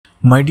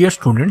My dear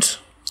students,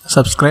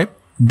 subscribe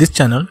this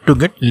channel to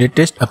get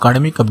latest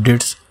academic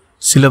updates,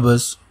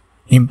 syllabus,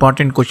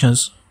 important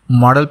questions,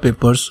 model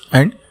papers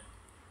and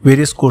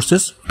various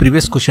courses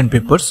previous question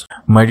papers.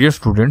 My dear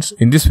students,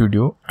 in this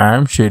video I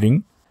am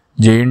sharing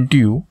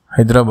JNTUH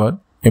Hyderabad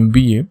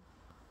MBA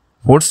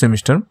 4th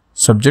semester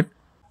subject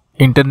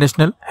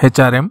International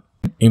HRM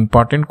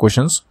important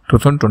questions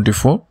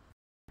 2024.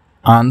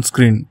 On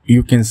screen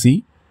you can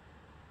see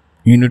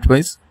unit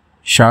wise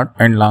short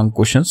and long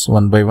questions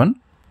one by one.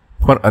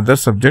 For other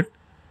subject,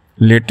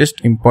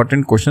 latest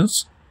important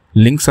questions,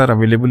 links are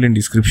available in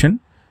description.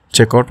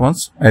 Check out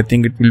once. I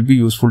think it will be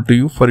useful to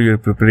you for your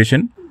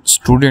preparation.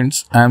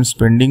 Students, I am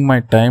spending my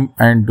time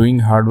and doing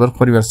hard work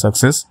for your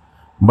success,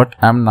 but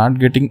I am not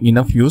getting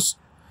enough views.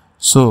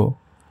 So,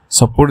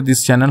 support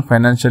this channel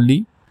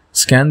financially.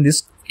 Scan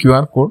this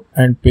QR code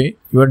and pay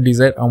your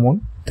desired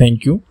amount.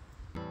 Thank you.